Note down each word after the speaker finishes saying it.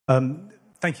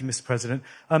Thank you, Mr. President.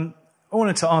 I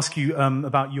wanted to ask you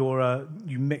about your...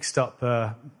 you mixed up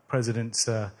Presidents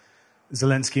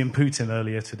Zelensky and Putin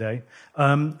earlier today.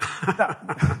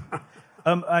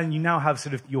 And you now have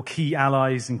sort of your key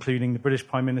allies, including the British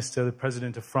Prime Minister, the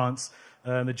President of France,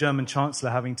 the German Chancellor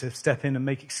having to step in and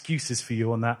make excuses for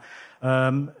you on that.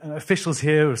 Officials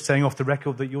here are saying off the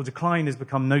record that your decline has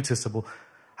become noticeable.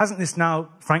 Hasn't this now,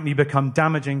 frankly, become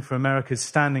damaging for America's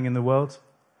standing in the world?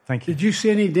 Thank you. Did you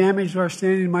see any damage to our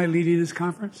standing in my leading this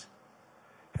conference?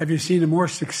 Have you seen a more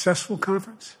successful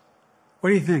conference? What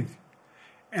do you think?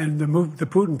 And the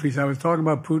Putin piece, I was talking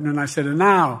about Putin, and I said, and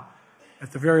now,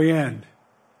 at the very end,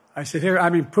 I said,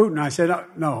 Putin. I said,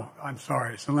 no, I'm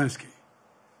sorry, Zelensky.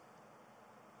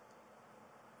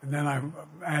 And then I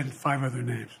added 5 other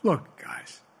names. Look,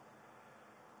 guys,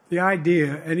 the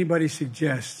idea anybody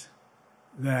suggests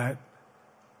that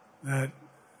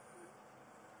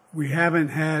we haven't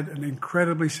had an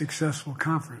incredibly successful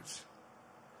conference.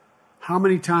 How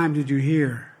many times did you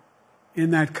hear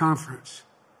in that conference,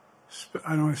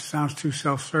 I don't know if it sounds too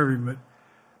self-serving, but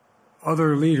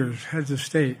other leaders, heads of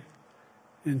state,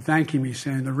 in thanking me,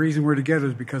 saying the reason we're together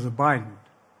is because of Biden,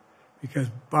 because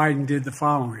Biden did the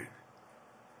following.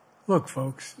 Look,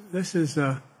 folks, this is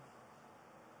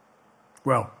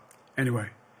well, anyway,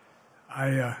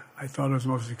 I thought it was the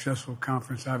most successful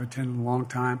conference I've attended in a long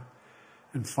time,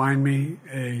 and find me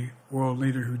a world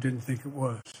leader who didn't think it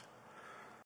was.